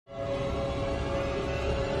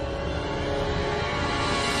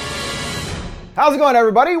How's it going,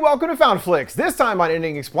 everybody? Welcome to Found Flicks. This time on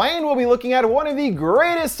Ending Explained, we'll be looking at one of the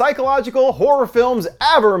greatest psychological horror films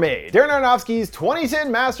ever made, Darren Aronofsky's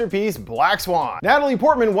 2010 masterpiece, Black Swan. Natalie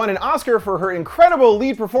Portman won an Oscar for her incredible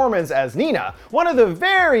lead performance as Nina, one of the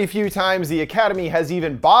very few times the Academy has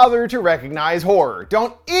even bothered to recognize horror.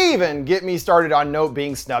 Don't even get me started on Nope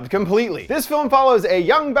being snubbed completely. This film follows a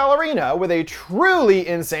young ballerina with a truly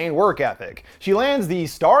insane work ethic. She lands the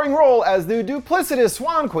starring role as the duplicitous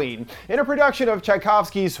Swan Queen in a production of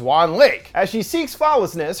Tchaikovsky's Swan Lake. As she seeks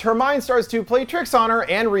flawlessness, her mind starts to play tricks on her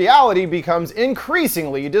and reality becomes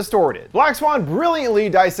increasingly distorted. Black Swan brilliantly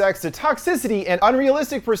dissects the toxicity and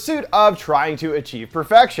unrealistic pursuit of trying to achieve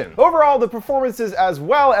perfection. Overall, the performances as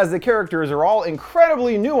well as the characters are all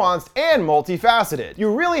incredibly nuanced and multifaceted.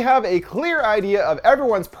 You really have a clear idea of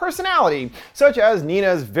everyone's personality, such as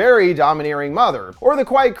Nina's very domineering mother, or the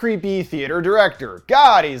quite creepy theater director.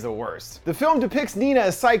 God, he's the worst. The film depicts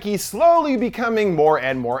Nina's psyche slowly becoming more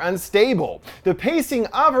and more unstable. The pacing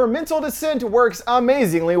of her mental descent works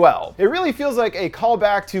amazingly well. It really feels like a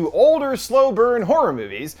callback to older slow burn horror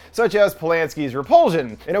movies, such as Polanski's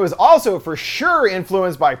Repulsion, and it was also for sure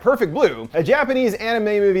influenced by Perfect Blue, a Japanese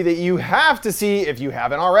anime movie that you have to see if you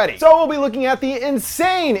haven't already. So we'll be looking at the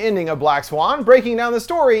insane ending of Black Swan, breaking down the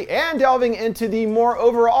story, and delving into the more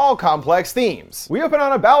overall complex themes. We open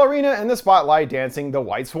on a ballerina in the spotlight dancing the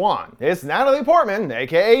White Swan. It's Natalie Portman,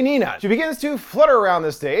 aka Nina. She begins to flutter around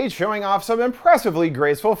the stage, showing off some impressively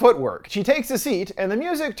graceful footwork. She takes a seat, and the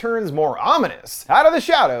music turns more ominous. Out of the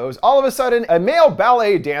shadows, all of a sudden, a male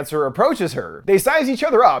ballet dancer approaches her. They size each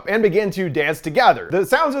other up and begin to dance together, the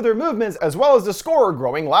sounds of their movements as well as the score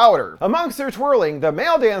growing louder. Amongst their twirling, the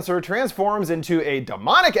male dancer transforms into a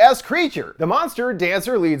demonic-esque creature. The monster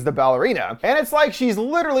dancer leads the ballerina, and it's like she's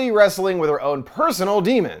literally wrestling with her own personal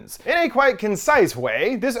demons. In a quite concise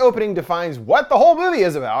way, this opening defines what the whole movie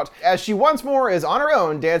is about, as she once more is on her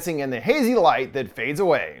own dancing in the hazy light that fades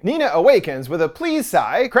away. Nina awakens with a pleased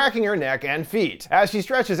sigh, cracking her neck and feet. As she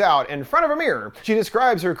stretches out in front of a mirror, she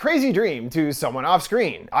describes her crazy dream to someone off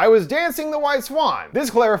screen. I was dancing the White Swan. This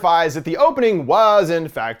clarifies that the opening was in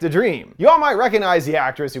fact a dream. You all might recognize the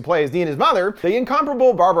actress who plays Nina's mother, the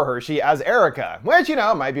incomparable Barbara Hershey, as Erica, which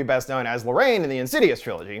might be best known as Lorraine in the Insidious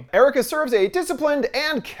trilogy. Erica serves a disciplined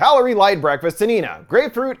and calorie-light breakfast to Nina,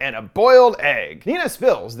 grapefruit and a boiled egg. Nina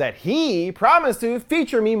spills that he promised to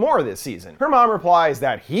feature me more this season. Her mom replies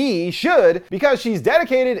that he should because she's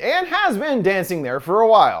dedicated and has been dancing there for a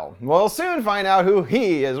while. We'll soon find out who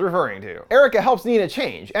he is referring to. Erica helps Nina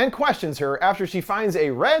change and questions her after she finds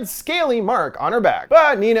a red scaly mark on her back,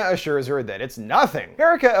 but Nina assures her that it's nothing.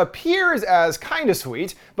 Erica appears as kinda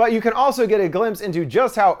sweet, but you can also get a glimpse into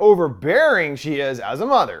just how overbearing she is as a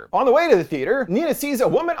mother. On the way to the theater, Nina sees a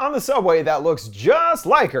woman on the subway that looks just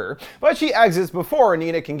like her, but she exits before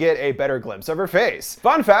Nina can get a better glimpse of her face.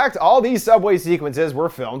 Fun fact, all these subway sequences were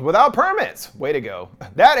filmed without permits. Way to go.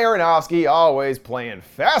 That Aronofsky always playing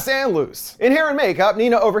fast and loose. In hair and makeup,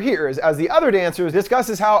 Nina overhears as the other dancers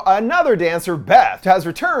discusses how another dancer, Beth, has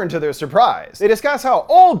returned to their surprise. They discuss how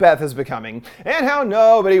old Beth is becoming and how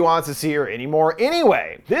nobody wants to see her anymore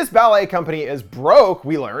anyway. This ballet company is broke,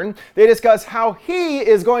 we learn. They discuss how he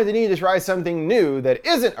is going to need to try something new that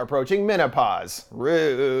isn't approaching menopause.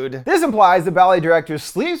 Rude. This implies the ballet director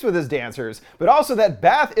sleeps with his dancers, but also that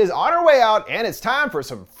Beth is on her way out and it's time for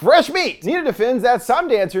some fresh meat. Nina defends that some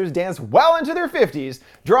dancers dance well into their 50s,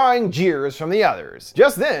 drawing jeers from the others.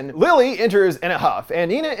 Just then, Lily enters in a huff,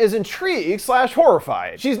 and Nina is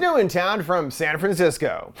intrigued/horrified. She's new in town from San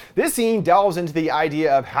Francisco. This scene delves into the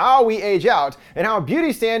idea of how we age out and how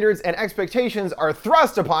beauty standards and expectations are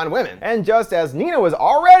thrust upon women. And just as Nina was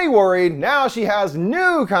already worried, now she has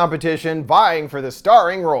new competition vying for the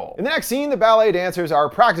starring role. In the next scene, the ballet dancers are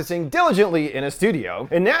practicing diligently in a studio,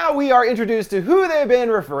 and now we are introduced to who they've been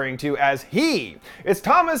referring to as he. It's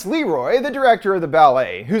Thomas Leroy, the director of the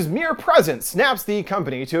ballet, whose mere presence snaps the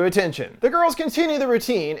company to attention. The girls continue the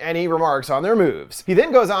routine and he remarks on their moves. He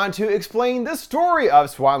then goes on to explain the story of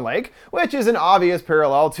Swan Lake, which is an obvious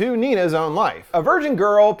parallel to Nina's own life. A virgin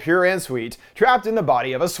girl, pure and sweet, trapped in the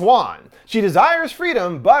body of a swan. She desires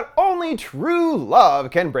freedom, but only true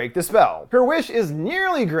love can break the spell. Her wish is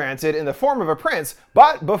nearly granted in the form of a prince,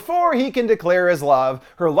 but before he can declare his love,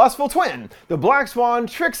 her lustful twin, the Black Swan,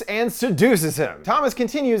 tricks and seduces him. Thomas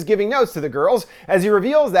continues giving notes to the girls as he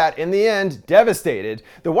reveals that in the end, devastated,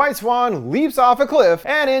 the White Swan leaps off a cliff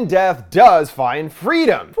and in death does find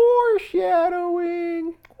freedom.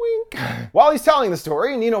 Foreshadowing. Wink. While he's telling the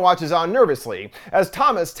story, Nina watches on nervously as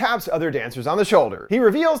Thomas taps other dancers on the shoulder. He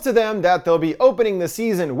reveals to them that they'll be opening the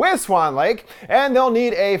season with Swan Lake, and they'll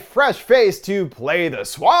need a fresh face to play the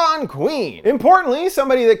Swan Queen. Importantly,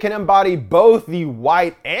 somebody that can embody both the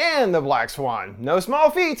white and the black swan. No small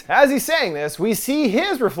feat. As he's saying this, we see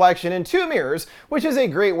his reflection in two mirrors, which is a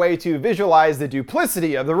great way to visualize the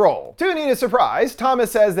duplicity of the role. To Nina's surprise,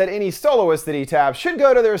 Thomas says that any soloist that he taps should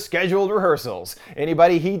go to their scheduled rehearsals.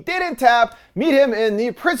 Anybody he didn't tap, meet him in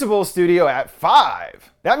the principal's studio at 5.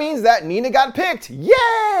 That means that Nina got picked.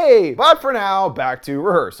 Yay! But for now, back to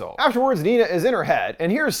rehearsal. Afterwards, Nina is in her head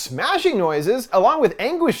and hears smashing noises along with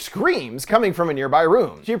anguished screams coming from a nearby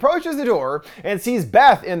room. She approaches the door and sees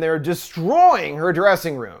Beth in there destroying her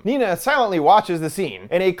dressing room. Nina silently watches the scene,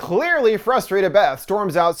 and a clearly frustrated Beth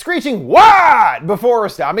storms out screeching, "What?" before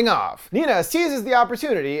stomping off. Nina seizes the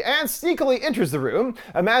opportunity and sneakily enters the room,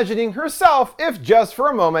 imagining herself, if just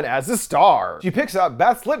for a moment, as the star. She picks up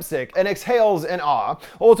Beth's lipstick and exhales in awe,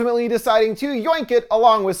 ultimately deciding to yoink it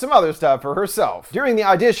along with some other stuff for herself. During the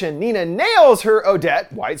audition, Nina nails her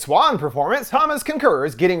Odette White Swan performance. Thomas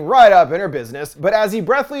concurs, getting right up in her business, but as he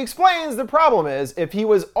breathily explains, the problem is, if he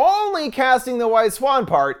was only casting the White Swan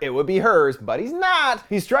part, it would be hers, but he's not.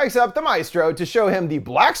 He strikes up the maestro to show him the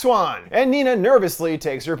Black Swan, and Nina nervously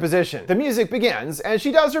takes her position. The music begins, and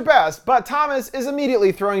she does her best, but Thomas is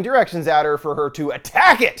immediately throwing directions at her for her to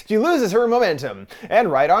attack it. She loses her momentum,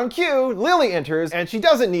 and right on cue, Lily enters, and she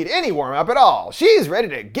doesn't need any warm-up at all. She's ready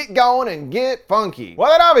to get going and get funky. Well,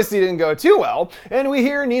 that obviously didn't go too well, and we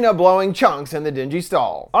hear Nina blowing chunks in the dingy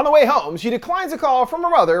stall. On the way home, she declines a call from her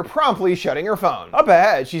mother, promptly shutting her phone. Up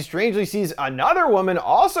ahead, she strangely sees another woman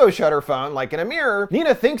also shut her phone, like in a mirror.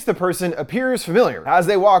 Nina thinks the person appears familiar. As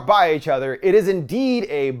they walk by each other, it is indeed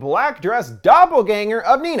a black-dressed doppelganger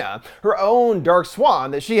of Nina, her own dark swan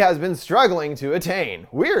that she has been struggling to attain.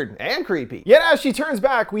 Weird and creepy. Yet as she turns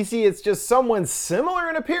back, we see it's just someone similar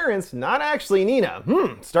in appearance, not actually Nina.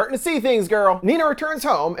 Starting to see things, girl. Nina returns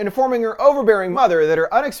home, informing her overbearing mother that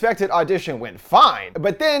her unexpected audition went fine,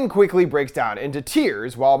 but then quickly breaks down into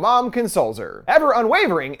tears while mom consoles her. Ever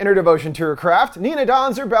unwavering in her devotion to her craft, Nina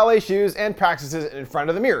dons her ballet shoes and practices in front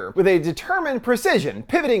of the mirror with a determined precision,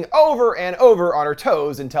 pivoting over and over on her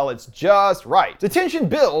toes until it's just right. The tension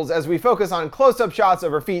builds as we focus on close-up shots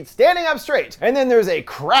of her feet standing up straight, and then there's a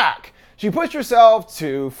crack. She pushed herself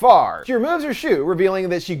too far. She removes her shoe, revealing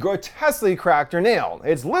that she grotesquely cracked her nail.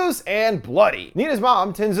 It's loose and bloody. Nina's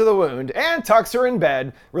mom tends to the wound and tucks her in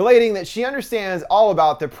bed, relating that she understands all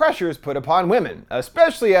about the pressures put upon women,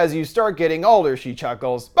 especially as you start getting older, she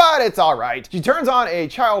chuckles, but it's alright. She turns on a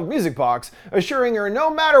child music box, assuring her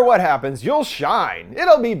no matter what happens, you'll shine.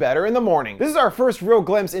 It'll be better in the morning. This is our first real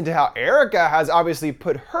glimpse into how Erica has obviously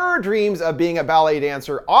put her dreams of being a ballet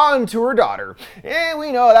dancer onto her daughter, and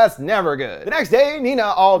we know that's never good. The next day, Nina,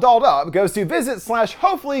 all dolled up, goes to visit /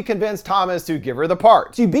 hopefully convince Thomas to give her the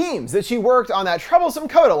part. She beams that she worked on that troublesome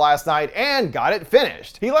coda last night and got it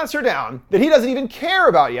finished. He lets her down that he doesn't even care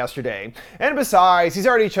about yesterday, and besides, he's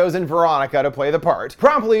already chosen Veronica to play the part,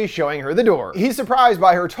 promptly showing her the door. He's surprised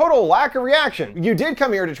by her total lack of reaction. "You did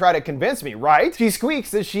come here to try to convince me, right?" She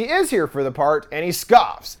squeaks that she is here for the part, and he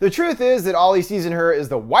scoffs. The truth is that all he sees in her is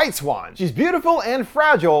the White Swan. She's beautiful and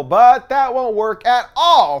fragile, but that won't work at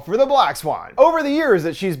all for the Black Swan. Over the years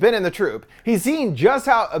that she's been in the troupe, he's seen just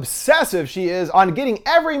how obsessive she is on getting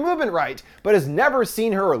every movement right, but has never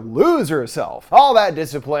seen her lose herself. All that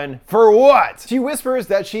discipline, for what? She whispers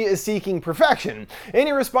that she is seeking perfection, and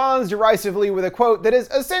he responds derisively with a quote that is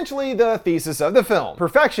essentially the thesis of the film.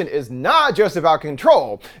 Perfection is not just about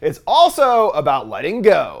control, it's also about letting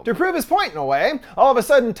go. To prove his point in a way, all of a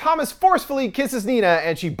sudden Thomas forcefully kisses Nina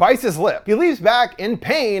and she bites his lip. He leaps back in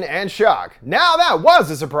pain and shock. Now that was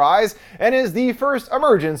a surprise, and is the first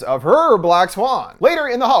emergence of her Black Swan. Later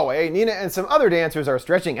in the hallway, Nina and some other dancers are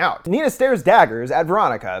stretching out. Nina stares daggers at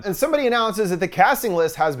Veronica, and somebody announces that the casting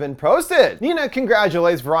list has been posted. Nina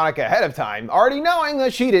congratulates Veronica ahead of time, already knowing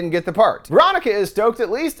that she didn't get the part. Veronica is stoked, at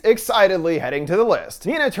least excitedly heading to the list.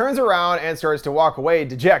 Nina turns around and starts to walk away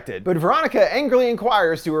dejected, but Veronica angrily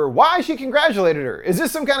inquires to her why she congratulated her. Is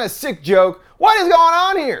this some kind of sick joke? What is going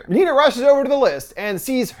on here? Nina rushes over to the list and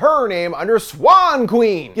sees her name under Swan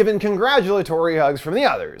Queen, given congratulatory hugs from the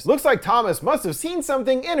others. Looks like Thomas must have seen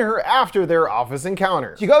something in her after their office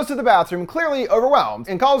encounter. She goes to the bathroom clearly overwhelmed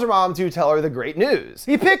and calls her mom to tell her the great news.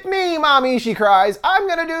 "He picked me, mommy," she cries. "I'm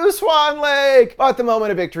gonna do Swan Lake." But the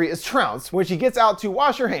moment of victory is trounced when she gets out to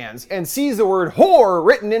wash her hands and sees the word whore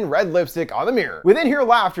written in red lipstick on the mirror. We then hear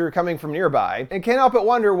laughter coming from nearby and can't help but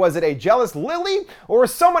wonder, was it a jealous Lily or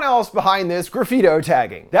someone else behind this graffito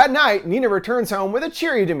tagging. That night, Nina returns home with a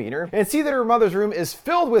cheery demeanor and sees that her mother's room is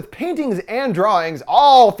filled with paintings and drawings,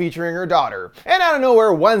 all featuring her daughter. And out of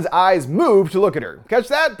nowhere, one's eyes move to look at her. Catch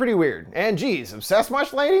that? Pretty weird. And geez, obsessed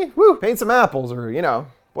much, lady? Woo! Paint some apples or,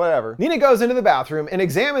 whatever. Nina goes into the bathroom and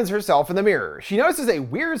examines herself in the mirror. She notices a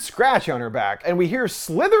weird scratch on her back, and we hear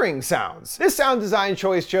slithering sounds. This sound design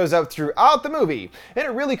choice shows up throughout the movie, and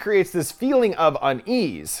it really creates this feeling of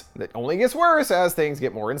unease that only gets worse as things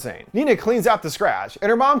get more insane. Nina cleans out the scratch, and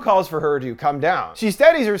her mom calls for her to come down. She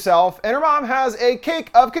steadies herself, and her mom has a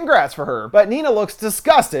cake of congrats for her, but Nina looks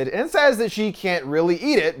disgusted and says that she can't really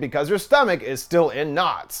eat it because her stomach is still in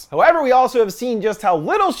knots. However, we also have seen just how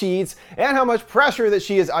little she eats and how much pressure that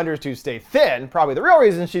she is under to stay thin, probably the real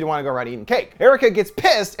reason she'd want to go around eating cake. Erica gets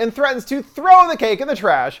pissed and threatens to throw the cake in the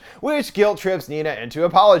trash, which guilt trips Nina into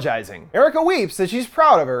apologizing. Erica weeps that she's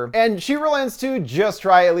proud of her, and she relents to just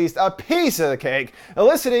try at least a piece of the cake,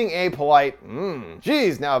 eliciting a polite,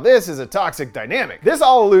 geez, now this is a toxic dynamic. This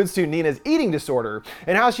all alludes to Nina's eating disorder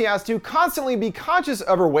and how she has to constantly be conscious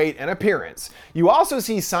of her weight and appearance. You also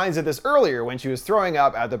see signs of this earlier when she was throwing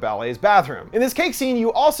up at the ballet's bathroom. In this cake scene,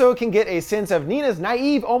 you also can get a sense of Nina's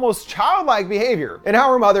naive, almost childlike behavior and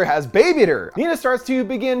how her mother has babied her. Nina starts to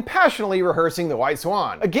begin passionately rehearsing the White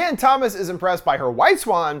Swan. Again, Thomas is impressed by her White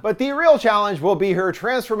Swan, but the real challenge will be her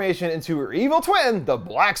transformation into her evil twin, the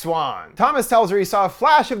Black Swan. Thomas tells her he saw a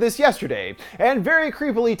flash of this yesterday and very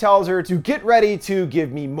creepily tells her to get ready to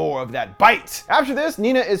give me more of that bite. After this,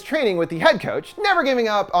 Nina is training with the head coach, never giving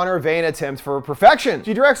up on her vain attempt for perfection.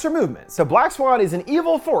 She directs her movements. The Black Swan is an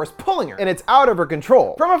evil force pulling her, and it's out of her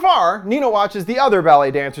control. From afar, Nina watches the other ballet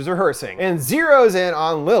dancers rehearsing and zeroes in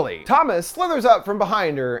on Lily. Thomas slithers up from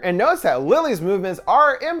behind her and notes that Lily's movements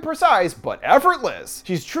are imprecise but effortless.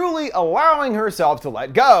 She's truly allowing herself to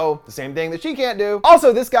let go, the same thing that she can't do.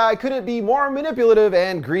 Also, this guy couldn't be more manipulative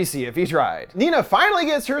and greasy if he tried. Nina finally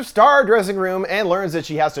gets her star dressing room and learns that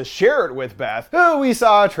she has to share it with Beth, who we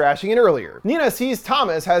saw trashing it earlier. Nina sees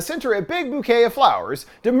Thomas has sent her a big bouquet of flowers,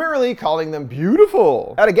 demurely calling them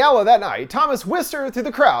beautiful. At a gala that night, Thomas whisks her through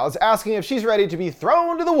the crowds, asking if she's ready to be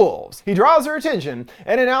thrown to the wolves. He draws her attention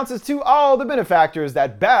and announces to all the benefactors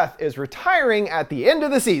that Beth is retiring at the end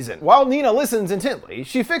of the season. While Nina listens intently,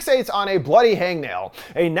 she fixates on a bloody hangnail,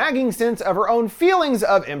 a nagging sense of her own feelings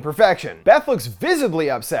of imperfection. Beth looks visibly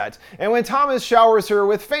upset, and when Thomas showers her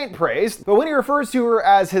with faint praise, but when he refers to her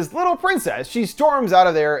as his little princess, she storms out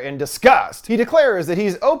of there in disgust. He declares that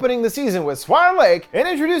he's opening the season with Swan Lake and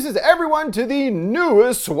introduces everyone to the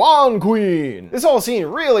newest Swan Queen. This whole scene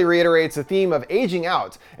really reiterates the theme of aging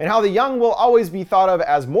out and how the young will always be thought of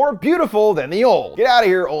as more beautiful than the old. Get out of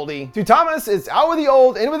here, oldie. To Thomas, it's out with the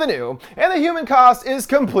old, in with the new, and the human cost is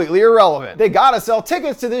completely irrelevant. They gotta sell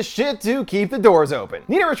tickets to this shit to keep the doors open.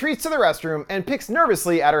 Nina retreats to the restroom and picks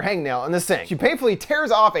nervously at her hangnail in the sink. She painfully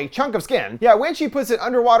tears off a chunk of skin, yet when she puts it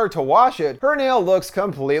underwater to wash it, her nail looks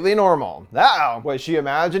completely normal. Uh-oh, was she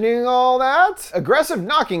imagining all that? Aggressive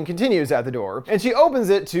knocking continues at the door, and she opens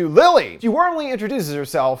it to Lily. She warmly introduces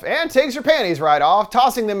herself and takes her panties right off,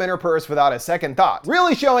 tossing them in her purse without a second thought,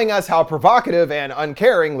 really showing us how provocative and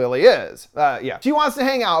uncaring Lily is. Yeah. She wants to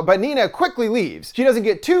hang out, but Nina quickly leaves. She doesn't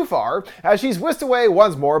get too far as she's whisked away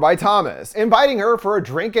once more by Thomas, inviting her for a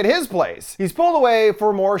drink at his place. He's pulled away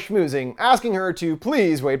for more schmoozing, asking her to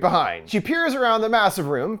please wait behind. She peers around the massive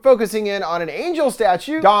room, focusing in on an angel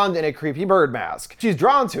statue donned in a creepy bird mask. She's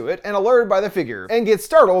drawn to it and allured by the figure, and gets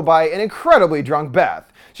startled by an incredibly drunk Beth.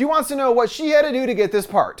 She wants to know what she had to do to get this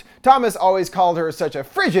part. Thomas always called her such a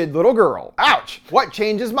frigid little girl. Ouch! What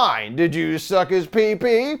changed his mind? Did you suck his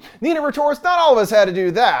pee-pee? Nina retorts not all of us had to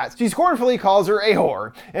do that. She scornfully calls her a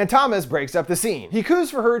whore, and Thomas breaks up the scene. He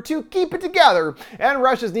coos for her to keep it together and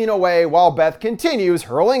rushes Nina away while Beth continues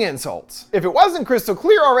hurling insults. If it wasn't crystal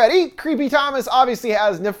clear already, creepy Thomas obviously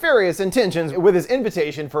has nefarious intentions with his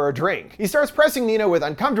invitation for a drink. He starts pressing Nina with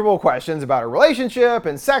uncomfortable questions about her relationship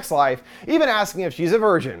and sex life, even asking if she's a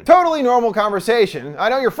virgin. Totally normal conversation. I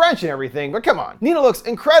know you're French and everything, but come on. Nina looks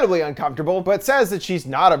incredibly uncomfortable, but says that she's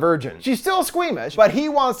not a virgin. She's still squeamish, but he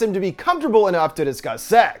wants him to be comfortable enough to discuss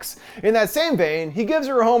sex. In that same vein, he gives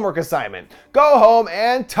her a homework assignment. Go home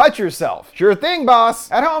and touch yourself. Sure thing,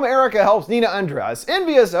 boss. At home, Erica helps Nina undress,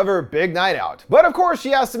 envious of her big night out. But of course, she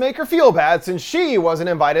has to make her feel bad since she wasn't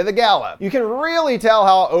invited to the gala. You can really tell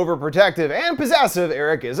how overprotective and possessive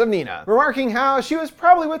Eric is of Nina, remarking how she was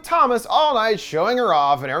probably with Thomas all night showing her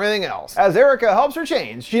off and everything else. As Erica helps her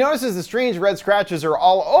change, she notices the strange red red scratches are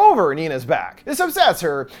all over Nina's back. This upsets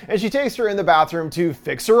her, and she takes her in the bathroom to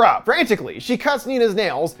fix her up. Frantically, she cuts Nina's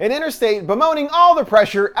nails, and in her state, bemoaning all the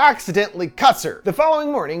pressure, accidentally cuts her. The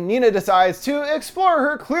following morning, Nina decides to explore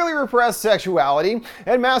her clearly repressed sexuality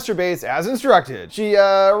and masturbates as instructed. She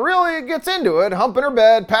really gets into it, humping her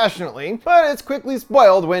bed passionately, but it's quickly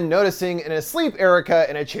spoiled when noticing an asleep Erica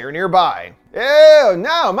in a chair nearby. Ew,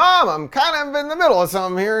 no, Mom, I'm kind of in the middle of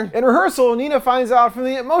something here. In rehearsal, Nina finds out from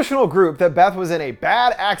the emotional group that Beth was in a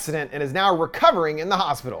bad accident and is now recovering in the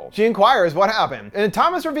hospital. She inquires what happened, and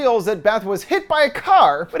Thomas reveals that Beth was hit by a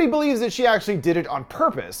car, but he believes that she actually did it on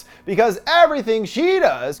purpose, because everything she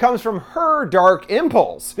does comes from her dark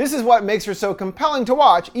impulse. This is what makes her so compelling to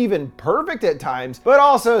watch, even perfect at times, but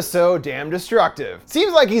also so damn destructive.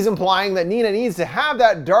 Seems like he's implying that Nina needs to have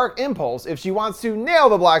that dark impulse if she wants to nail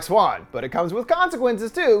the Black Swan, but it comes with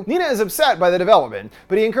consequences too. Nina is upset by the development,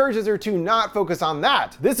 but he encourages her to not focus on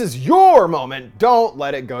that. This is your moment, don't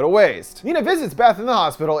let it go to waste. Nina visits Beth in the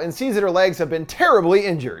hospital and sees that her legs have been terribly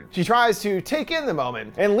injured. She tries to take in the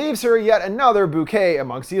moment and leaves her yet another bouquet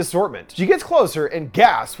amongst the assortment. She gets closer and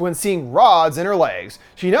gasps when seeing rods in her legs.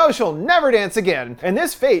 She knows she'll never dance again, and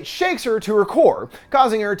this fate shakes her to her core,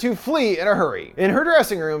 causing her to flee in a hurry. In her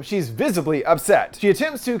dressing room, she's visibly upset. She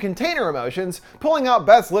attempts to contain her emotions, pulling out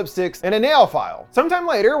Beth's lipsticks and a nail file. Sometime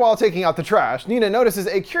later, while taking out the trash, Nina notices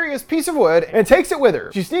a curious piece of wood and takes it with her.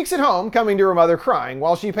 She sneaks it home, coming to her mother crying,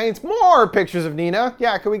 while she paints more pictures of Nina.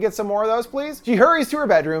 Yeah, can we get some more of those, please? She hurries to her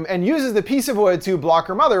bedroom and uses the piece of wood to block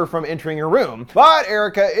her mother from entering her room, but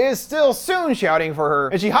Erica is still soon shouting for her,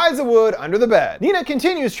 and she hides the wood under the bed. Nina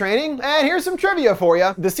continues training, and here's some trivia for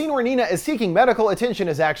you. The scene where Nina is seeking medical attention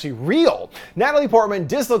is actually real. Natalie Portman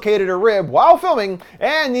dislocated her rib while filming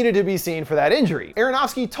and needed to be seen for that injury.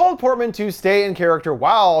 Aronofsky told Portman to stay in character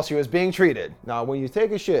while she was being treated. Now, when you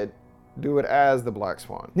take a shit, do it as the Black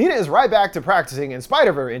Swan. Nina is right back to practicing in spite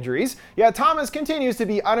of her injuries, yet Thomas continues to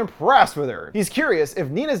be unimpressed with her. He's curious if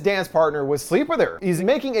Nina's dance partner would sleep with her. He's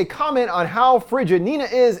making a comment on how frigid Nina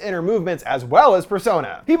is in her movements as well as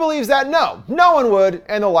persona. He believes that no one would,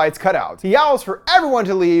 and the lights cut out. He yells for everyone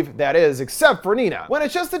to leave, that is, except for Nina. When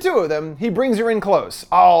it's just the two of them, he brings her in close.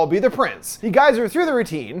 I'll be the prince. He guides her through the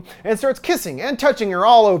routine and starts kissing and touching her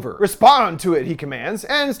all over. Respond to it, he commands,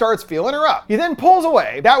 and starts feeling her up. He then pulls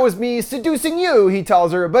away. That was me seducing you, he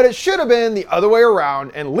tells her, but it should have been the other way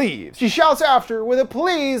around, and leaves. She shouts after with a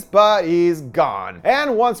please, but he's gone.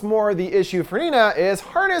 And once more, the issue for Nina is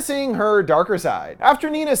harnessing her darker side. After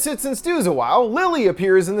Nina sits and stews a while, Lily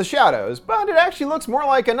appears in the shadows, but it actually looks more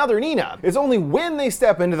like another Nina. It's only when they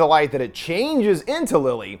step into the light that it changes into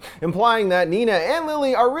Lily, implying that Nina and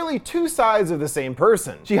Lily are really two sides of the same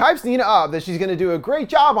person. She hypes Nina up that she's going to do a great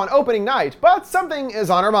job on opening night, but something is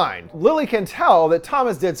on her mind. Lily can tell that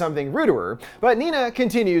Thomas did something rude to her, but Nina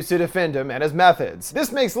continues to defend him and his methods.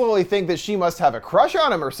 This makes Lily think that she must have a crush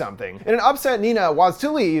on him or something, and an upset Nina wants to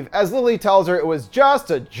leave as Lily tells her it was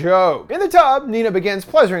just a joke. In the tub, Nina begins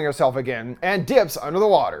pleasuring herself again and dips under the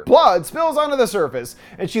water. Blood spills onto the surface,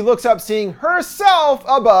 and she looks up seeing herself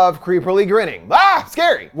above, creepily grinning. Ah,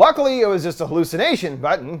 scary! Luckily, it was just a hallucination,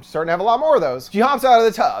 but starting to have a lot more of those. She hops out of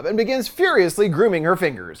the tub and begins furiously grooming her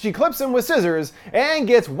fingers. She clips them with scissors and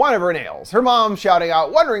gets one of her nails. Her mom shouting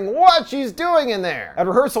out, wondering what she's doing in there. At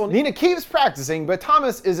rehearsal, Nina keeps practicing, but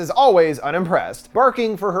Thomas is as always unimpressed,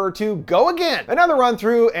 barking for her to go again. Another run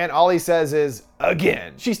through, and all he says is,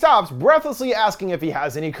 again. She stops, breathlessly asking if he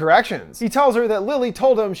has any corrections. He tells her that Lily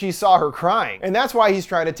told him she saw her crying, and that's why he's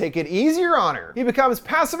trying to take it easier on her. He becomes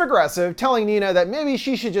passive-aggressive, telling Nina that maybe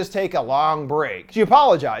she should just take a long break. She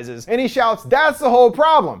apologizes, and he shouts, that's the whole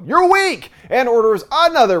problem, you're weak, and orders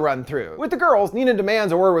another run-through. With the girls, Nina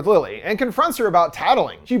demands a word with Lily, and confronts her about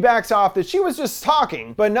tattling. She backs off that she was just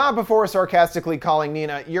talking, but not before sarcastically calling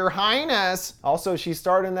Nina, Your Highness. Also, she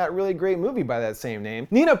starred in that really great movie by that same name.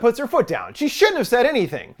 Nina puts her foot down. She shouldn't have said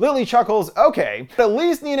anything. Lily chuckles, okay, but at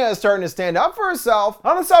least Nina is starting to stand up for herself.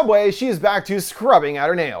 On the subway, she is back to scrubbing at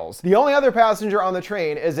her nails. The only other passenger on the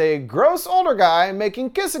train is a gross older guy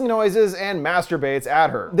making kissing noises and masturbates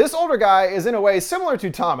at her. This older guy is in a way similar to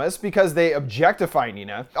Thomas because they objectify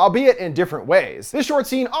Nina, albeit in different ways. This short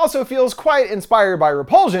scene also feels quite inspired by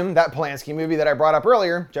Repulsion, that Polanski movie that I brought up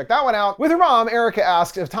earlier. Check that one out. With her mom, Erica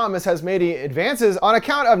asks if Thomas has made any advances on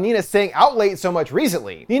account of Nina staying out late so much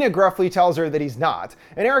recently. Nina gruffly tells her that that he's not,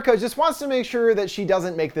 and Erica just wants to make sure that she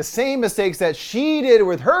doesn't make the same mistakes that she did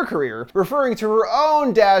with her career, referring to her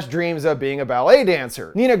own dashed dreams of being a ballet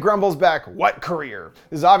dancer. Nina grumbles back, "What career?"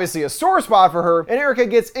 This is obviously a sore spot for her, and Erica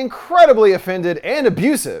gets incredibly offended and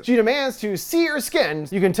abusive. She demands to see her skin.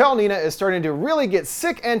 You can tell Nina is starting to really get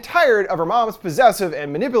sick and tired of her mom's possessive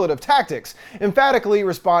and manipulative tactics, emphatically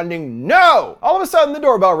responding, "No!" All of a sudden, the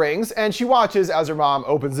doorbell rings, and she watches as her mom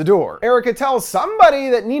opens the door. Erica tells somebody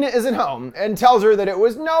that Nina isn't home and tells her that it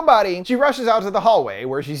was nobody. She rushes out to the hallway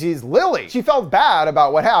where she sees Lily. She felt bad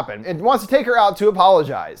about what happened and wants to take her out to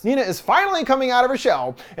apologize. Nina is finally coming out of her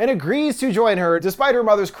shell and agrees to join her despite her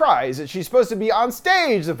mother's cries that she's supposed to be on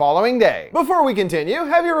stage the following day. Before we continue,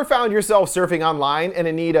 have you ever found yourself surfing online and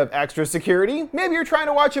in need of extra security? Maybe you're trying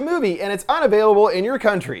to watch a movie and it's unavailable in your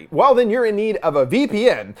country. Well, then you're in need of a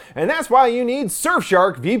VPN, and that's why you need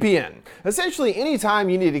Surfshark VPN. Essentially, anytime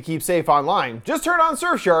you need to keep safe online, just turn on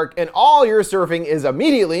Surfshark and all your surfing is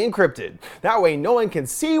immediately encrypted. That way no one can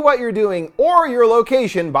see what you're doing or your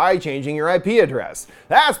location by changing your IP address.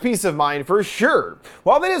 That's peace of mind for sure.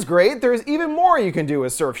 While that is great, there's even more you can do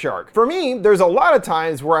with Surfshark. For me, there's a lot of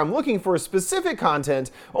times where I'm looking for specific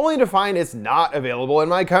content only to find it's not available in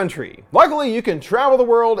my country. Luckily, you can travel the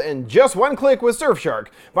world in just one click with Surfshark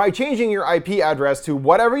by changing your IP address to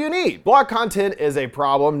whatever you need. Block content is a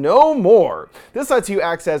problem no more. This lets you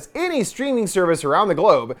access any streaming service around the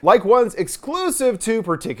globe, like ones exclusive to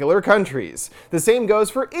particular countries. The same goes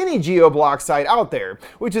for any geo-block site out there,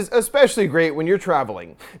 which is especially great when you're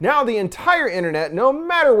traveling. Now the entire internet, no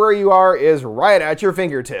matter where you are, is right at your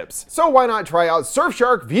fingertips. So why not try out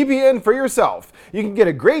Surfshark VPN for yourself? You can get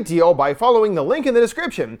a great deal by following the link in the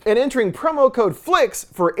description and entering promo code FLICKS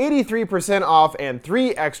for 83% off and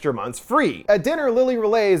 3 extra months free. At dinner, Lily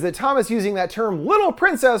relays that Thomas using that term little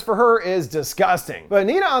princess for her is disgusting. But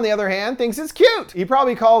Nina, on the other hand, thinks it's cute. He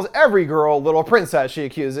probably calls every girl little princess, she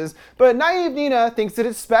accuses, but naive Nina thinks that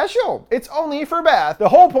it's special. It's only for Beth. The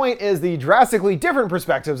whole point is the drastically different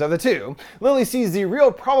perspectives of the two. Lily sees the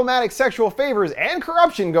real problematic sexual favors and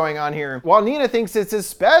corruption going on here, while Nina thinks it's a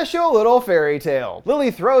special little fairy tale.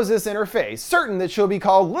 Lily throws this in her face, certain that she'll be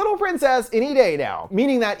called little princess any day now,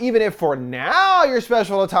 meaning that even if for now you're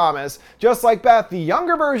special to Thomas, just like Beth, the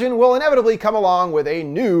younger version will inevitably come along with a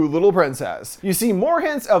new little princess. You see more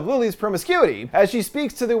hints of Lily's promiscuity as she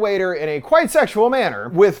speaks to the waiter in a quite sexual manner,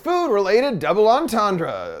 with food-related double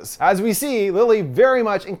entendres. As we see, Lily very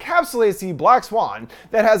much encapsulates the black swan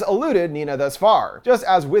that has eluded Nina thus far. Just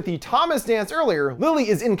as with the Thomas dance earlier, Lily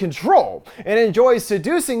is in control and enjoys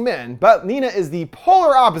seducing men, but Nina is the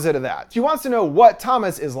polar opposite of that. She wants to know what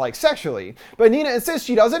Thomas is like sexually, but Nina insists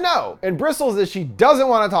she doesn't know and bristles that she doesn't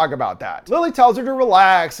want to talk about that. Lily tells her to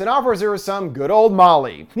relax and offers her some good old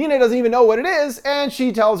Molly. Nina doesn't even know what it is, and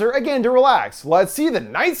she tells her again to relax. "Let's see the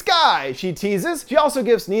night sky," she teases. She also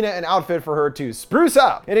gives Nina an outfit for her to spruce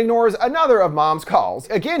up and ignores another of Mom's calls,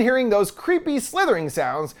 again hearing those creepy slithering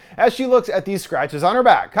sounds as she looks at these scratches on her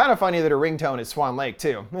back. Kind of funny that her ringtone is Swan Lake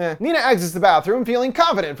too. Nina exits the bathroom feeling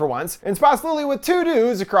confident for once and spots Lily with 2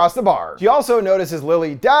 dudes across the bar. She also notices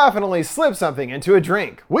Lily definitely slipped something into a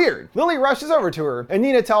drink. Weird. Lily rushes over to her and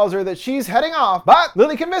Nina tells her that she's heading off, but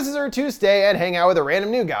Lily convinces her to stay and hang out with the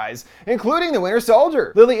random new guys, including the Winter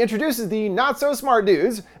Soldier. Lily introduces the not so smart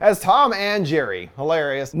dudes as Tom and Jerry.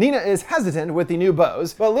 Hilarious. Nina is hesitant with the new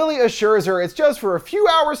bows, but Lily assures her it's just for a few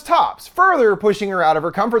hours tops, further pushing her out of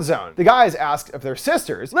her comfort zone. The guys ask if they're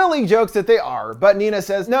sisters. Lily jokes that they are, but Nina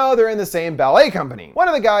says no, they're in the same ballet company. One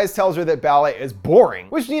of the guys tells her that ballet is boring,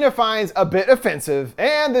 which Nina finds a bit offensive,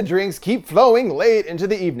 and the drinks keep flowing late into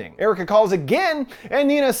the evening. Erica calls again, and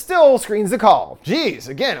Nina still screens the call. Geez,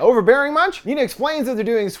 again, overbearing much? Nina explains that they're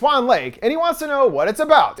doing Swan Lake, and he wants to know what it's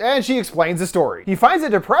about, and she explains the story. He finds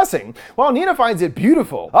it depressing, while Nina finds it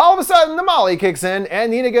beautiful. All of a sudden, the Molly kicks in,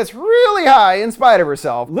 and Nina gets really high in spite of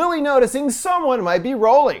herself, Lily noticing someone might be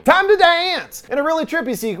rolling. Time to dance! In a really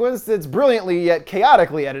trippy sequence that's brilliantly yet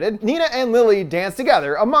chaotically edited, Nina and Lily dance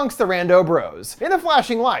together amongst the rando bros. In the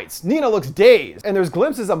flashing lights, Nina looks dazed, and there's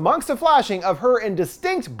glimpses amongst the flashing of her in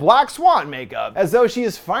distinct black swan makeup, as though she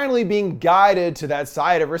is finally being guided to that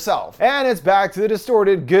side of herself. And it's back to the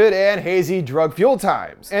distorted, good and hazy drug-fueled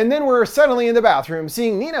times. And then we're suddenly in the bathroom,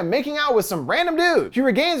 seeing Nina making out with some random dude. She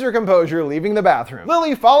regains her composure, leaving the bathroom.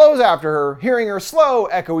 Lily follows after her, hearing her slow,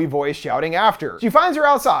 echoey voice shouting after. She finds her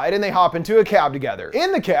outside, and they hop into a cab together.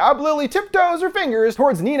 In the cab, Lily tiptoes her fingers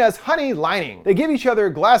towards Nina's honey lining. They give each other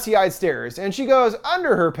glassy-eyed stares, and she goes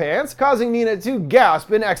under her pants, causing Nina to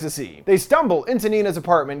gasp in ecstasy. They stumble into Nina's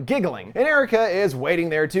apartment, giggling, and Erica is waiting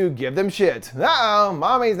there to give them shit. Uh-oh,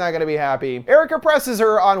 mommy's not gonna be happy. Erica presses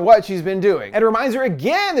her on what she's been doing, and reminds her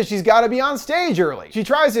again that she's gotta be on stage early. She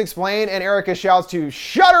tries tries to explain, and Erica shouts to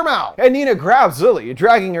shut her mouth, and Nina grabs Lily,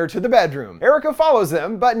 dragging her to the bedroom. Erica follows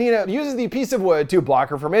them, but Nina uses the piece of wood to block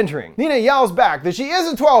her from entering. Nina yells back that she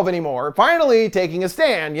isn't 12 anymore, finally taking a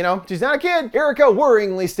stand. You know, she's not a kid. Erica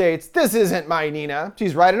worryingly states, "This isn't my Nina."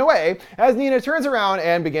 She's riding away as Nina turns around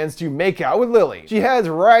and begins to make out with Lily. She heads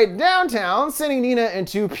right downtown, sending Nina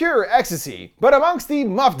into pure ecstasy. But amongst the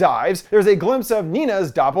muff dives, there's a glimpse of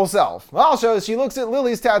Nina's doppel self. Also, she looks at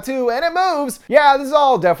Lily's tattoo and it moves. Yeah, this is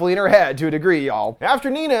all definitely in her head to a degree, y'all. After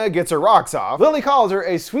Nina gets her rocks off, Lily calls her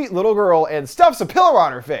a sweet little girl and stuffs a pillow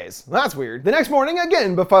on her face. That's weird. The next morning,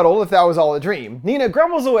 again befuddled if that was all a dream, Nina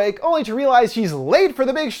grumbles awake only to realize she's late for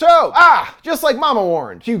the big show. Just like Mama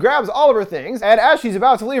warned. She grabs all of her things, and as she's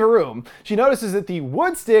about to leave her room, she notices that the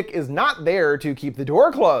wood stick is not there to keep the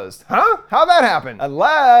door closed. Huh? How'd that happen?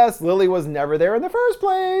 Unless Lily was never there in the first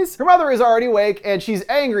place. Her mother is already awake, and she's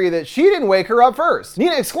angry that she didn't wake her up first.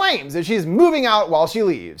 Nina exclaims that she's moving out while she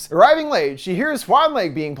leaves. Arriving late, she hears Swan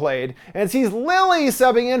Lake being played, and sees Lily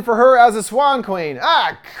subbing in for her as a Swan Queen.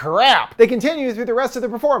 Crap! They continue through the rest of the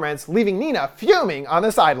performance, leaving Nina fuming on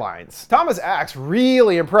the sidelines. Thomas acts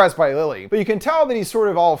really impressed by Lily, but you can tell that he's sort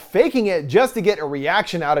of all faking it just to get a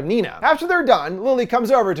reaction out of Nina. After they're done, Lily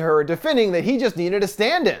comes over to her, defending that he just needed a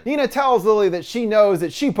stand-in. Nina tells Lily that she knows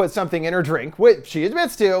that she put something in her drink, which she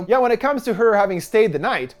admits to, yet when it comes to her having stayed the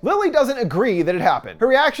night, Lily doesn't agree that it happened. Her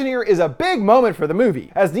reaction here is a big moment for the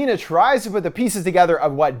movie. As Nina tries to put the pieces together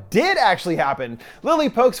of what did actually happen, Lily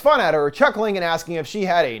pokes fun at her, chuckling and asking if she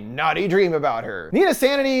had a naughty dream about her. Nina's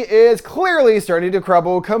sanity is clearly starting to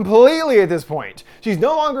crumble completely at this point. She's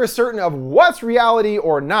no longer certain of what's reality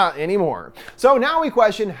or not anymore. So now we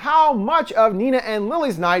question how much of Nina and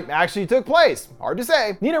Lily's night actually took place. Hard to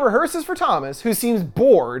say. Nina rehearses for Thomas, who seems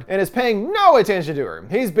bored and is paying no attention to her.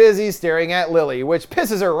 He's busy staring at Lily, which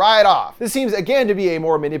pisses her right off. This seems again to be a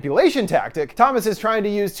more manipulation tactic Thomas is trying to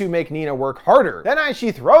use to make Nina work harder. That night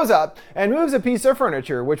she throws up and moves a piece of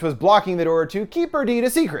furniture which was blocking the door to keep her deed a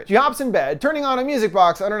secret. She hops in bed, turning on a music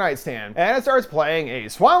box on her nightstand, and it starts playing a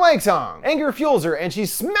Swan Lake song. Anger fuels her and she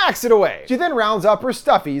smacks it away. She then rounds up her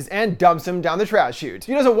stuffies and dumps them down the trash chute.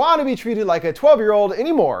 She doesn't want to be treated like a 12-year-old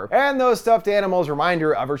anymore, and those stuffed animals remind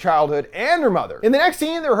her of her childhood and her mother. In the next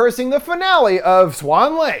scene, they're rehearsing the finale of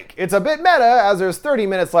Swan Lake. It's a bit meta as there's 30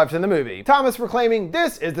 minutes left in the movie. Thomas proclaiming,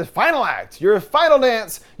 "This is the final act, your final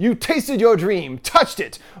dance. You tasted your dream, touched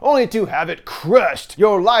it, only to have it crushed.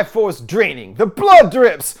 Your life force draining, the blood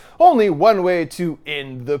drips. Only one way to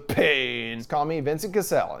end the pain." Call me Vincent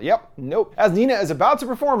Cassell. Yep, nope. As Nina is about to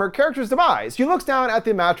perform her character's demise, she looks down at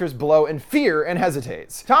the mattress below in fear and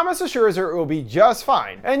hesitates. Thomas assures her it will be just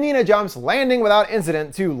fine, and Nina jumps, landing without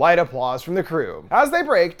incident to light applause from the crew. As they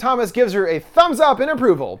break, Thomas gives her a thumbs up in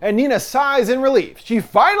approval, and Nina sighs in relief. She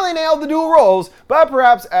finally nailed the dual roles, but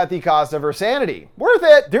perhaps at the cost of her sanity. Worth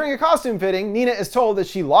it! During a costume fitting, Nina is told that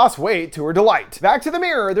she lost weight to her delight. Back to the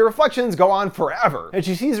mirror, the reflections go on forever, and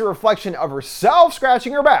she sees a reflection of herself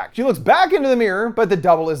scratching her back. She looks back into the mirror, but the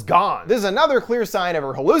double is gone. This is another clear sign of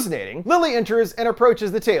her hallucinating. Lily enters and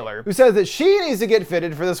approaches the tailor, who says that she needs to get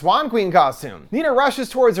fitted for the Swan Queen costume. Nina rushes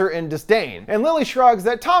towards her in disdain, and Lily shrugs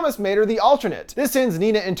that Thomas made her the alternate. This sends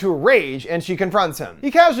Nina into a rage, and she confronts him.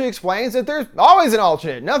 He casually explains that there's always an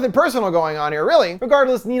alternate, nothing personal going on here really.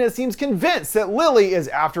 Regardless, Nina seems convinced that Lily is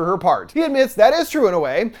after her part. He admits that is true in a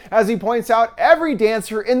way, as he points out every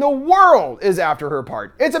dancer in the world is after her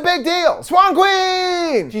part. It's a big deal. Swan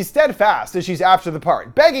Queen! She's steadfast as she's after the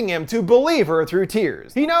part, begging him to believe her through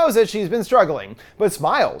tears. He knows that she's been struggling, but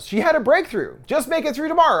smiles. She had a breakthrough. Just make it through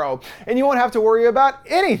tomorrow, and you won't have to worry about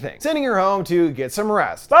anything. Sending her home to get some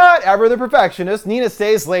rest. But ever the perfectionist, Nina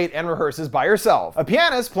stays late and rehearses by herself. A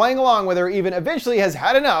pianist playing along with her even eventually has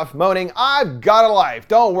had enough, moaning, "I've got a life,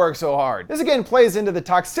 don't work so hard." This again plays into the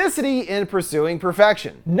toxicity in pursuing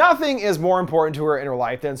perfection. Nothing is more important to her in her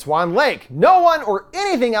life than Swan Lake. No one or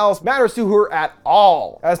anything else matters to her at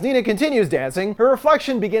all. As Nina continues dancing, her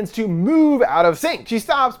reflection begins to move out of sync. She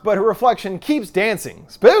stops, but her reflection keeps dancing.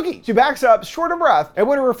 Spooky! She backs up, short of breath, and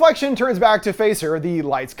when her reflection turns back to face her, the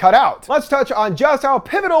lights cut out. Let's touch on just how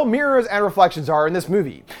pivotal mirrors and reflections are in this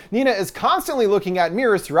movie. Nina is constantly looking at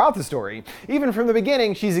mirrors throughout the story. Even from the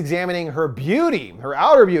beginning, she's examining her beauty, her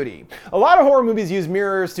outer beauty. A lot of horror movies use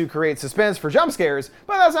mirrors to create suspense for jump scares,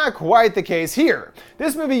 but that's not quite the case here.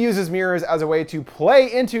 This movie uses mirrors as a way to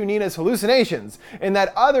play into Nina's hallucinations, and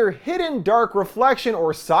that other hidden dark reflection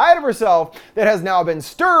or side of herself that has now been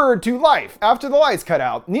stirred to life. After the lights cut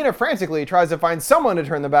out, Nina frantically tries to find someone to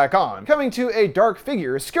turn them back on, coming to a dark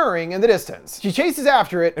figure scurrying in the distance. She chases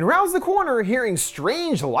after it and rounds the corner hearing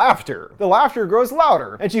strange laughter. The laughter grows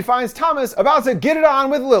louder, and she finds Thomas about to get it on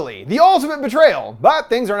with Lily. The ultimate betrayal, but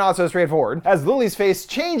things are not so straightforward. board. As Lily's face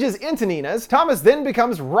changes into Nina's, Thomas then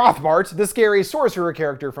becomes Rothbart, the scary sorcerer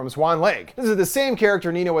character from Swan Lake. This is the same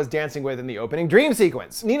character Nina was dancing with in the opening dream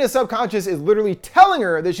sequence. Nina's subconscious is literally telling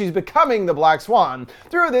her that she's becoming the Black Swan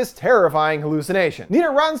through this terrifying hallucination. Nina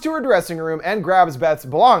runs to her dressing room and grabs Beth's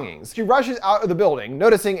belongings. She rushes out of the building,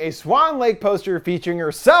 noticing a Swan Lake poster featuring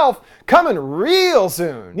herself coming real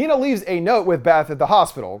soon. Nina leaves a note with Beth at the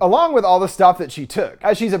hospital, along with all the stuff that she took.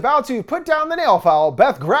 As she's about to put down the nail file,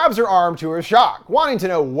 Beth grabs her arm to her shock, wanting to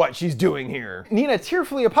know what she's doing here. Nina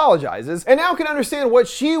tearfully apologizes and now can understand what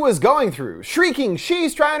she was going through, shrieking,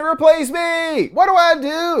 "She's trying to replace me! What do I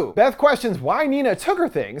do?" Beth questions why Nina took her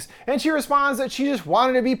things, and she responds that she just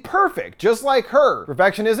wanted to be perfect, just like her.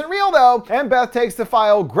 Perfection isn't real though, and Beth takes the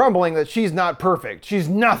file, grumbling that she's not perfect. She's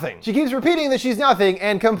nothing. She keeps repeating that she's nothing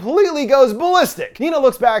and completely goes ballistic. Nina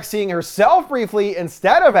looks back, seeing herself briefly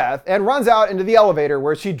instead of Beth, and runs out into the elevator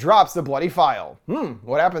where she drops the bloody file.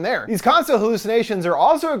 What happened there? These constant hallucinations are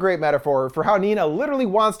also a great metaphor for how Nina literally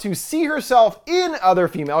wants to see herself in other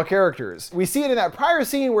female characters. We see it in that prior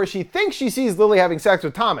scene where she thinks she sees Lily having sex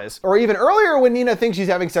with Thomas, or even earlier when Nina thinks she's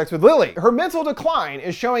having sex with Lily. Her mental decline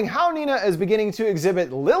is showing how Nina is beginning to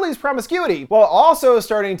exhibit Lily's promiscuity while also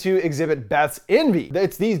starting to exhibit Beth's envy.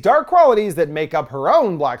 It's these dark qualities that make up her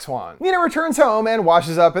own Black Swan. Nina returns home and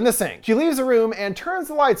washes up in the sink. She leaves the room and turns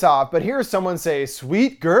the lights off, but hears someone say,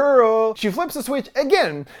 "Sweet girl." She flips the switch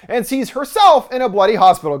again and sees herself in a bloody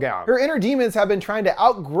hospital gown. Her inner demons have been trying to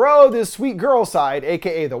outgrow this sweet girl side,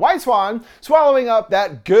 aka the White Swan, swallowing up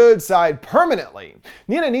that good side permanently.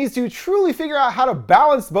 Nina needs to truly figure out how to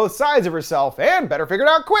balance both sides of herself, and better figure it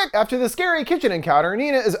out quick. After the scary kitchen encounter,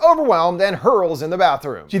 Nina is overwhelmed and hurls in the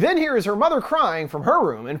bathroom. She then hears her mother crying from her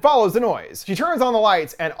room and follows the noise. She turns on the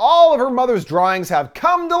lights and all of her mother's drawings have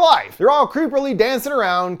come to life. They're all creepily dancing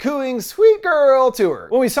around, cooing "Sweet girl" to her.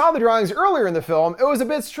 When we saw the drawings earlier in the film, it was a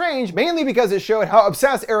bit strange, mainly because it showed how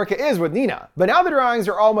obsessed Erica is with Nina. But now the drawings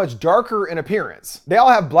are all much darker in appearance. They all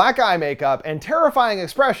have black eye makeup and terrifying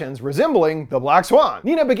expressions resembling the Black Swan.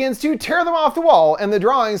 Nina begins to tear them off the wall and the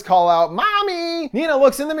drawings call out, "Mommy!" Nina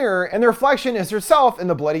looks in the mirror and the reflection is herself in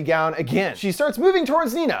the bloody gown again. She starts moving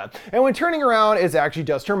towards Nina, and when turning around, it's actually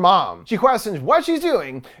just her mom. She questions what she's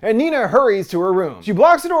doing, and Nina hurries to her room. She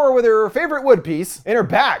blocks the door with her favorite wood piece, and her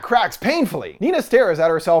back cracks painfully. Nina stares at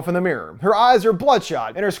herself in the mirror. Her eyes are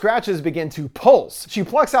bloodshot, and her scratches begin to pulse. She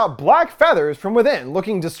plucks out black feathers from within,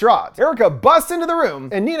 looking distraught. Erica busts into the room,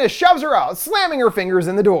 and Nina shoves her out, slamming her fingers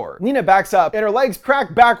in the door. Nina backs up, and her legs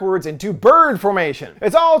crack backwards into bird formation.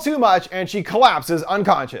 It's all too much, and she collapses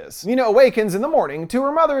unconscious. Nina awakens in the morning to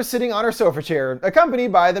her mother sitting on her sofa chair,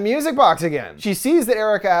 accompanied by the music box again. She sees that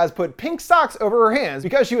Erica has put pink socks over her hands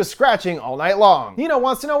because she was scratching all night long. Nina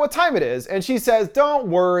wants to know what time it is, and she says, "Don't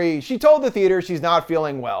worry. She told the theater she's not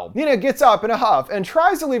feeling well." Nina gets up in a huff and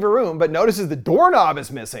tries to leave her room, but notices the doorknob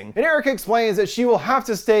is missing, and Erica explains that she will have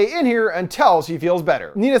to stay in here until she feels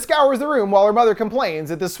better. Nina scours the room while her mother complains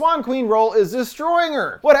that the Swan Queen role is destroying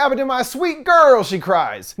her. "What happened to my sweet girl?" she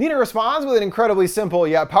cries. Nina responds with an incredibly simple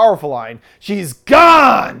yet powerful line, "She's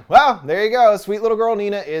gone!" Well, there you go. Sweet little girl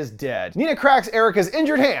Nina is dead. Nina cracks Erica's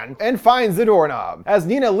injured hand and finds the doorknob. As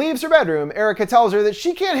Nina leaves her bedroom, Erica tells her that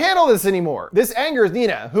she can't handle this anymore. This angers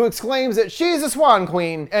Nina, who exclaims that she's a Swan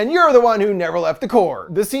Queen and you're the one who never left the core.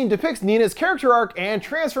 This scene depicts Nina's character arc and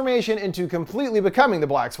transformation into completely becoming the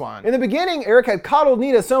Black Swan. In the beginning, Erica had coddled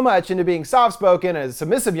Nina so much into being soft-spoken and a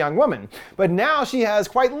submissive young woman, but now she has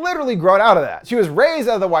quite literally grown out of that. She was raised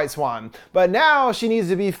as the White Swan, but now she needs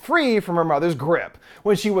to be free from her mother's grip.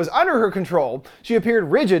 When she was under her control, she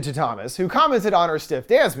appeared rigid to Thomas, who commented on her stiff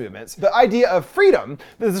dance movements. The idea of freedom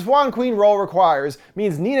that the Swan Queen role requires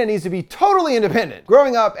means Nina needs to be totally independent,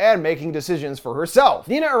 growing up and making decisions for herself.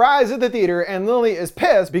 Nina arrives at the theater and Lily is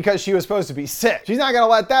pissed because she was supposed to be sick. She's not gonna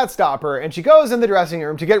let that stop her, and she goes in the dressing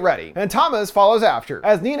room to get ready, and Thomas follows after.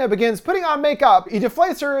 As Nina begins putting on makeup, he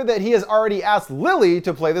deflates her that he has already asked Lily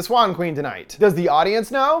to play the Swan Queen tonight. Does the audience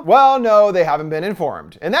know? Well, no, they haven't been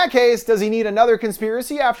informed. In that case, does he need another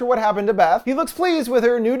conspiracy after what happened to Beth? He looks pleased with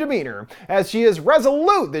her new demeanor, as she is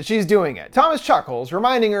resolute that she's doing it. Thomas chuckles,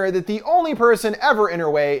 reminding her that the only person ever in her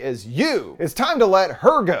way is you. It's time to let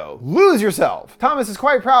her go. Lose yourself. Thomas is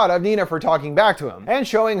quite proud of Nina for talking back to him and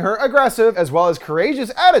showing her aggressive as well as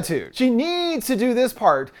courageous attitude. She needs to do this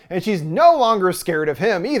part, and she's no longer scared of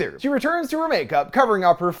him either. She returns to her makeup, covering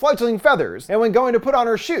up her fledgling feathers, and when going to put on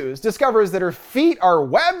her shoes, discovers that her feet are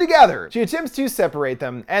webbed together. She attempts to separate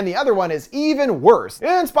them, and the other one is even worse.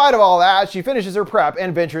 In spite of all that, she finishes her prep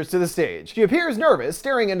and ventures to the stage. She appears nervous,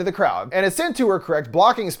 staring into the crowd, and is sent to her correct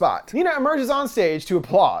blocking spot. Nina emerges on stage to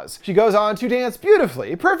applause. She goes on to dance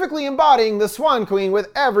beautifully, perfectly embodying the Swan Queen with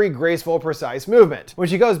every graceful, precise movement. When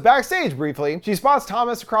she goes backstage briefly, she spots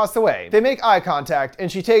Thomas across the way. They make eye contact,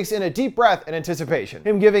 and she takes in a deep breath in anticipation,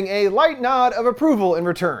 him giving a light nod of approval in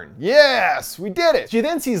return. Yes, we did it! She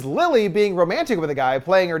then sees Lily being romantic with a guy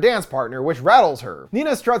playing her dance partner, which rattles her.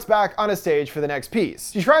 Nina struts back on a stage for the next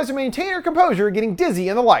piece. She tries to maintain her composure, getting dizzy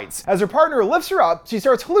in the lights. As her partner lifts her up, she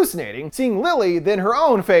starts hallucinating, seeing Lily, then her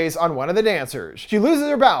own face on one of the dancers. She loses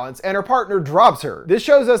her balance, and her partner drops her. This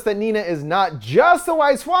shows us that Nina is not just the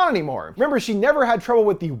White Swan anymore. Remember, she never had trouble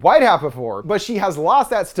with the White Hat before, but she has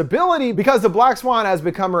lost that stability because the Black Swan has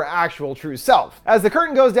become her actual true self. As the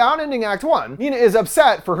curtain goes down, ending Act 1, Nina is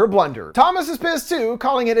upset for her blunder. Thomas is pissed too,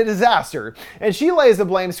 calling it a disaster, and she lays the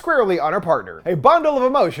blame squarely on her partner. A bundle of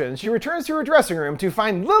emotions, she returns to her dressing room to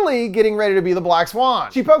find Lily getting ready to be the Black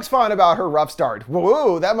Swan. She pokes fun about her rough start.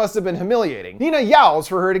 Whoa, that must have been humiliating. Nina yowls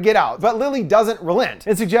for her to get out, but Lily doesn't relent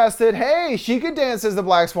and suggests that, hey, she could dance as the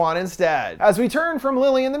Black Swan instead. As we turn from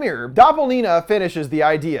Lily in the mirror, Nina finishes the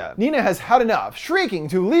idea. Nina has had enough, shrieking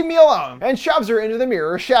to leave me alone, and shoves her into the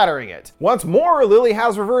mirror, shattering it. Once more, Lily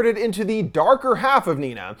has reverted into the darker half of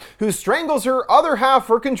Nina, who strangles her other half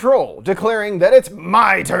for control, declaring that it's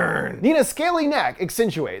my turn. Nina's scaly neck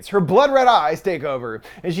accentuates, her blood-red eyes take over,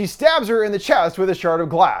 and she stabs her in the chest with a shard of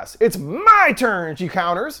glass. It's my turn, she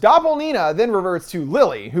counters. Nina then reverts to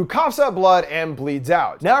Lily, who coughs up blood and bleeds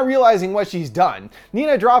out. Now realizing what she's done,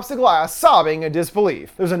 Nina drops the glass, sobbing in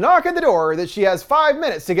disbelief. There's a knock at the door that she has 5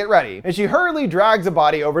 minutes to get ready, and she hurriedly drags the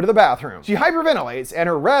body over to the bathroom. She hyperventilates, and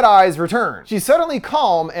her red eyes return. She's suddenly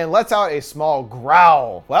calm and lets out a small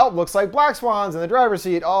growl. Well, looks like Black Swan's in the driver's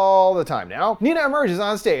seat all the time now. Nina emerges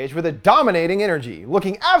on stage with a dominating energy,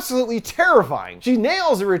 looking absolutely terrifying. She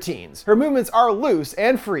nails the routines. Her movements are loose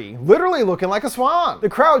and free, literally looking like a swan. The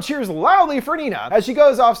crowd cheers loudly for Nina as she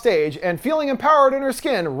goes off stage, and feeling empowered in her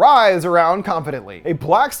skin, writhes around confidently. A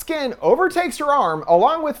black skin overtakes her arm,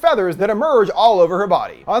 along with feathers that emerge all over her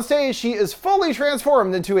body. On stage, she is fully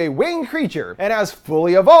transformed into a winged creature and has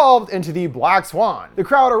fully evolved into the Black Swan. The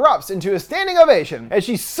crowd erupts into a standing ovation as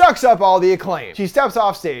she sucks up all the acclaim. She steps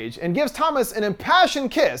off stage and gives Thomas an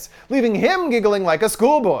impassioned kiss, leaving him giggling like a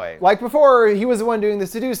schoolboy. Like before, he was the one doing the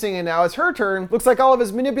seducing, and now it's her turn. Looks like all of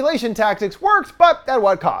his manipulation tactics worked, but at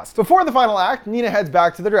what cost? Before the final act, Nina heads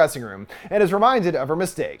back to the dressing room and is reminded of her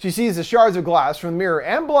mistake. She sees the shards of glass from the mirror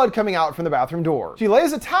and blood coming out from the bathroom door. She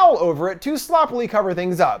lays a towel over it to sloppily cover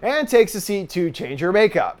things up and takes a seat to change her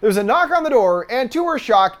makeup. There's a knock on the door, and to her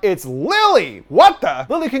shock, it's Lily! What the?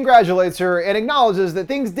 Lily congratulates her and acknowledges that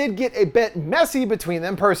things did get a bit messy between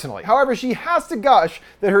them personally. However, she has to gush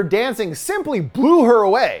that her dancing simply blew her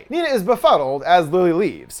away. Nina is befuddled as Lily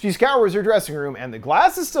leaves. She scours her dressing room, and the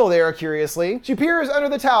glass is still there, curiously. She peers under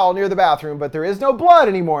the towel near the bathroom, but there is no blood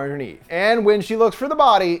anymore underneath. And when she looks for the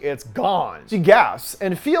body, it's gone. She gasps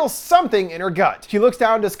and feels something in her gut. She looks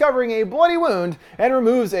down, discovering a bloody wound, and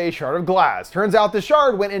removes a shard of glass. Turns out the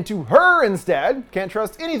shard went into her instead. Can't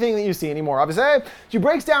trust anything that you see anymore, obviously. She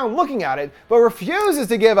breaks down looking at it, but refuses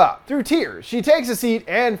to give up. Through tears, she takes a seat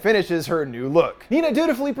and finishes her new look. Nina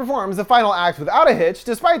dutifully performs the final act without a hitch,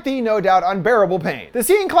 despite the no doubt unbearable pain. The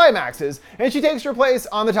scene climaxes, and she takes her place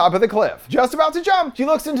on the top of the cliff. Just about to jump, she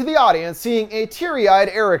looks into the audience, seeing a teary-eyed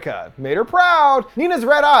Erica. Made her proud. Nina's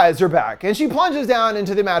red eyes are back, and she plunges down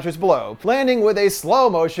into the mattress below, landing with a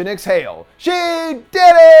slow-motion exhale. She did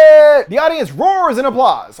it! The audience roars in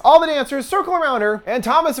applause. All the dancers circle around her, and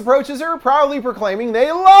Thomas approaches her, proudly proclaiming,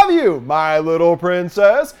 "They love you, my little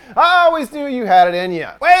princess. I always knew you had it in you."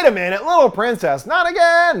 Wait a minute, little princess, not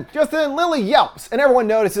again! Just then, Lily yelps, and everyone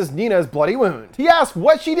notices Nina's bloody wound. He asks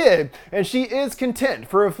what she did, and she is content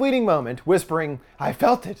for a fleeting moment, whispering, "I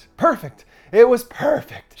felt it. Perfect. It was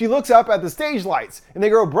perfect." She looks up at the stage lights, and they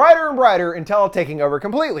grow brighter and brighter until taking over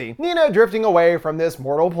completely, Nina drifting away from this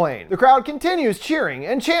mortal plane. The crowd continues cheering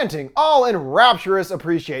and chanting, all in rapturous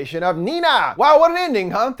appreciation of Nina. Wow, what an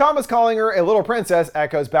ending, huh? Thomas calling her a little princess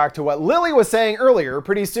echoes back to what Lily was saying earlier.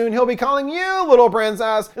 Pretty soon he'll be calling you little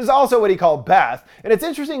princess. This is also what he called Beth, and it's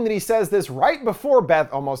interesting that he says this right before Beth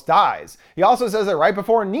almost dies. He also says it right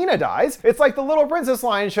before Nina dies. It's like the little princess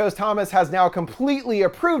line shows Thomas has now completely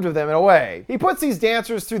approved of them in a way. He puts these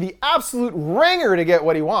dancers through the absolute ringer to get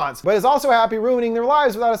what he wants, but is also happy ruining their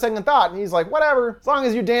lives without a second thought. And he's like, whatever, as long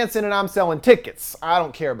as you're dancing and I'm selling tickets, I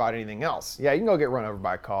don't care about anything else. Yeah, you can go get run over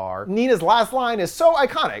by a car. Nina's last line is so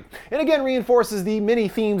iconic, and again reinforces the many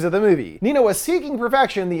themes of the movie. Nina was seeking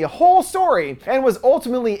perfection the whole story, and was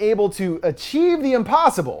ultimately able to achieve the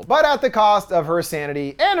impossible, but at the cost of her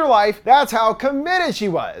sanity and her life. That's how committed she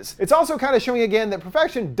was. It's also kind of showing again that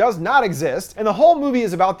perfection does not exist, and the whole movie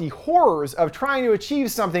is about the horrors of trying to achieve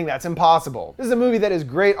something that's impossible. This is a movie that is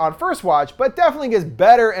great on first watch, but definitely gets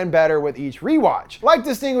better and better with each rewatch. Like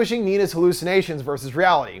distinguishing Nina's hallucinations versus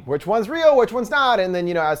reality. Which one's real, which one's not, and then,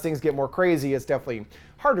 as things get more crazy, it's definitely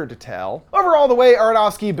harder to tell. Overall, the way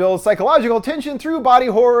Aronofsky builds psychological tension through body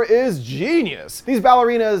horror is genius. These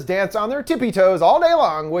ballerinas dance on their tippy toes all day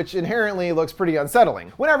long, which inherently looks pretty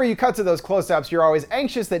unsettling. Whenever you cut to those close-ups, you're always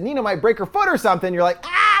anxious that Nina might break her foot or something. You're like,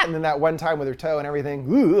 ah! And then that one time with her toe and everything,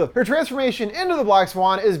 ugh. Her transformation into the Black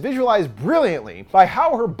Swan is visualized brilliantly by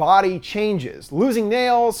how her body changes. Losing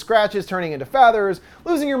nails, scratches turning into feathers,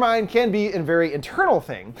 losing your mind can be a very internal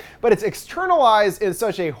thing, but it's externalized in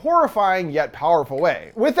such a horrifying yet powerful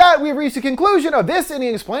way. With that, we've reached the conclusion of this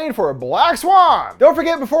Ending Explained for Black Swan. Don't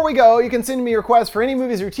forget, before we go, you can send me requests for any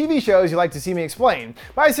movies or TV shows you'd like to see me explain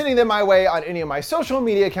by sending them my way on any of my social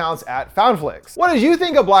media accounts at FoundFlix. What did you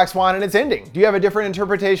think of Black Swan and its ending? Do you have a different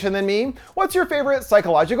interpretation than me? What's your favorite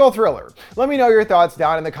psychological thriller? Let me know your thoughts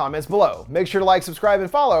down in the comments below. Make sure to like, subscribe,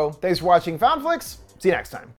 and follow. Thanks for watching FoundFlix. See you next time.